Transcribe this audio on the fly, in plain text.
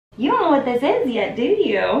You don't know what this is yet, do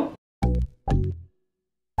you?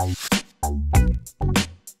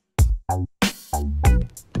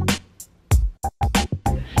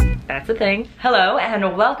 That's the thing. Hello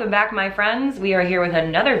and welcome back, my friends. We are here with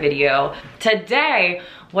another video. Today,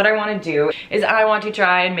 what I want to do is I want to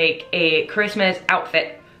try and make a Christmas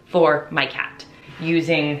outfit for my cat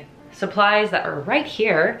using supplies that are right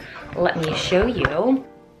here. Let me show you.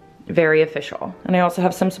 Very official. And I also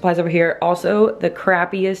have some supplies over here. Also, the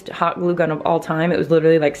crappiest hot glue gun of all time. It was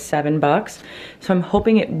literally like $7. So I'm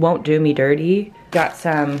hoping it won't do me dirty. Got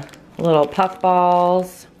some little puff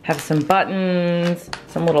balls. Have some buttons,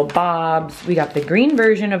 some little bobs. We got the green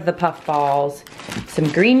version of the puff balls, some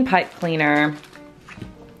green pipe cleaner.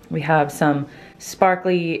 We have some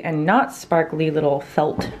sparkly and not sparkly little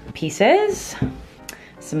felt pieces,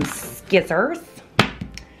 some skizzers.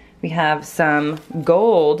 We have some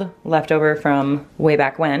gold left over from way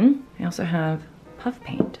back when. I also have puff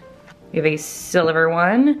paint. We have a silver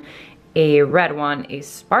one, a red one, a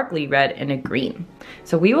sparkly red, and a green.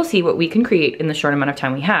 So we will see what we can create in the short amount of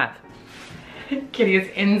time we have. Kitty is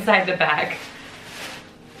inside the bag.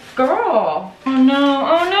 Girl. Oh no,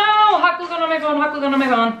 oh no! Hot glue gun on my phone, hot glue gun on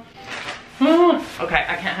my phone. Okay,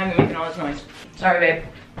 I can't have you making all this noise. Sorry, babe.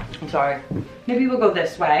 I'm sorry. Maybe we'll go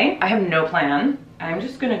this way. I have no plan. I'm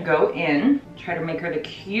just gonna go in, try to make her the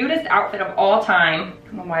cutest outfit of all time. I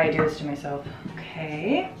don't know why I do this to myself.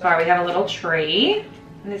 Okay. Sorry, we have a little tree.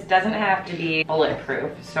 And this doesn't have to be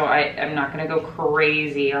bulletproof, so I'm not gonna go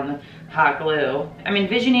crazy on the hot glue. I'm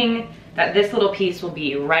envisioning that this little piece will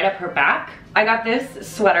be right up her back. I got this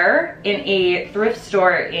sweater in a thrift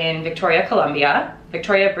store in Victoria,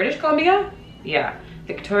 British Columbia? Yeah,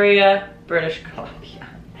 Victoria, British Columbia.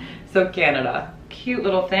 So Canada. Cute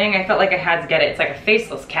little thing. I felt like I had to get it. It's like a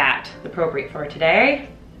faceless cat. Appropriate for today.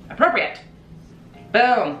 Appropriate.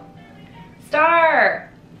 Boom.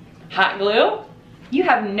 Star. Hot glue. You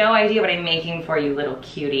have no idea what I'm making for you, little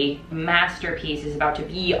cutie. Masterpiece is about to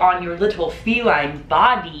be on your little feline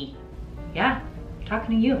body. Yeah, I'm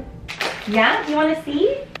talking to you. Yeah, you wanna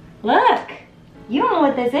see? Look, you don't know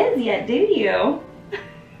what this is yet, do you?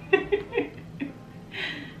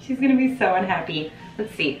 She's gonna be so unhappy.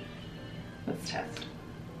 Let's see, let's test.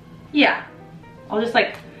 Yeah, I'll just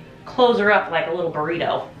like close her up like a little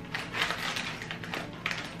burrito.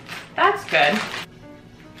 That's good.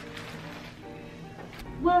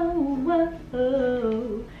 Whoa,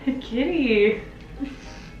 whoa, kitty.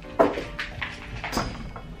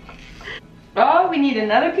 Oh, we need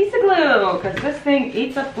another piece of glue because this thing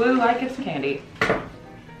eats up glue like it's candy.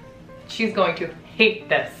 She's going to hate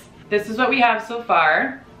this. This is what we have so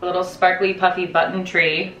far. A little sparkly puffy button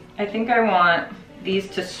tree. I think I want these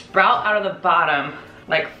to sprout out of the bottom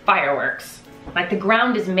like fireworks. Like the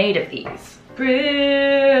ground is made of these.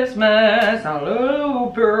 Christmas all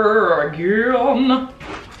over again.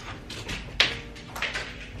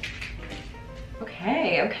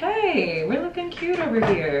 Okay, okay, we're looking cute over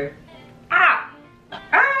here. Ah!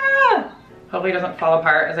 Ah! Hopefully it doesn't fall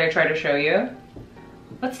apart as I try to show you.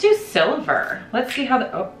 Let's do silver. Let's see how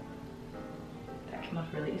the, oh. That came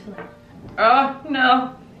off really easily. Oh,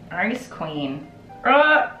 no. Ice queen.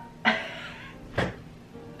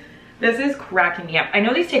 This is cracking me up. I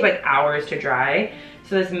know these take like hours to dry,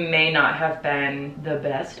 so this may not have been the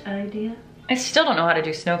best idea. I still don't know how to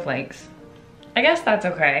do snowflakes. I guess that's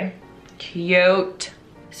okay. Cute.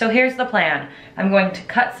 So here's the plan. I'm going to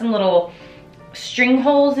cut some little string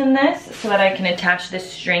holes in this so that I can attach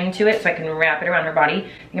this string to it so I can wrap it around her body.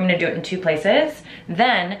 I'm gonna do it in 2 places.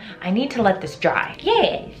 Then I need to let this dry.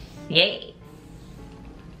 Yay, yay.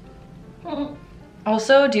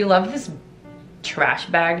 Also, do you love this trash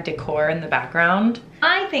bag decor in the background?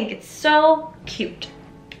 I think it's so cute.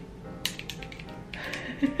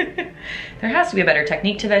 There has to be a better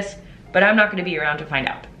technique to this, but I'm not gonna be around to find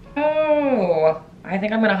out. Oh, I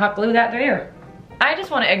think I'm gonna hot glue that there. I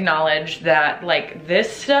just wanna acknowledge that like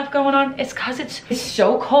this stuff going on, it's cause it's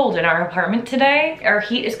so cold in our apartment today. Our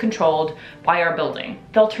heat is controlled by our building.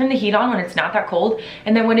 They'll turn the heat on when it's not that cold,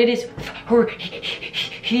 and then when it is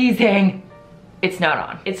freezing, it's not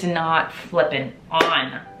on. It's not flipping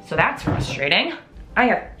on. So that's frustrating. I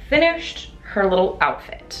have finished her little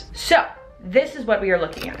outfit. So this is what we are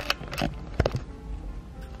looking at.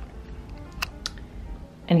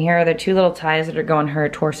 And here are the 2 little ties that are going her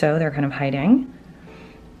torso. They're kind of hiding.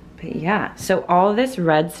 But yeah, so all this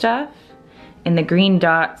red stuff and the green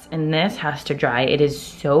dots and this has to dry. It is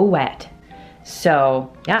so wet.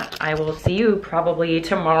 So yeah, I will see you probably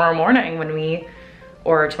tomorrow morning when we,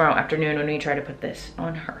 or tomorrow afternoon when we try to put this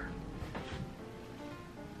on her.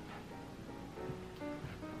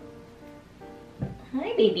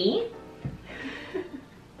 Hi, baby.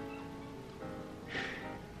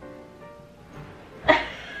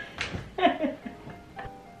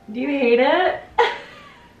 Do you hate it?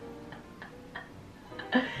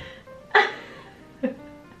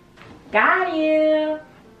 Got you.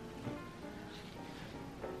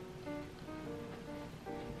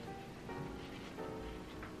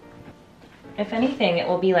 If anything, it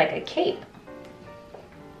will be like a cape.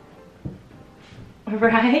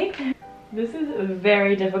 Right? This is a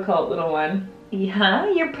very difficult little one.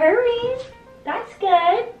 Yeah, you're purring. That's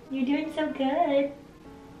good. You're doing so good.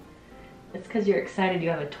 It's because you're excited you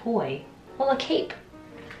have a toy. Well, a cape.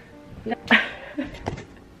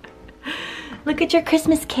 Look at your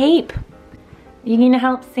Christmas cape. You gonna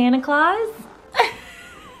help Santa Claus?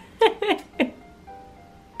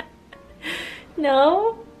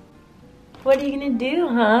 No? What are you gonna do,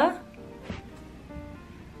 huh?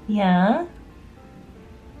 Yeah?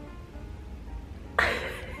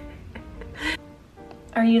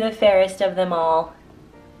 Are you the fairest of them all?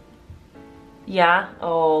 Yeah?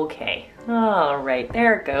 Okay. All right,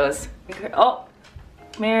 there it goes. Oh,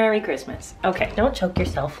 Merry Christmas. Okay, don't choke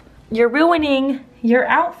yourself. You're ruining your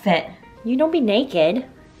outfit. You don't be naked.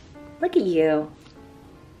 Look at you.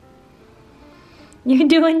 You're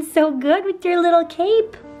doing so good with your little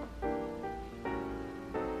cape.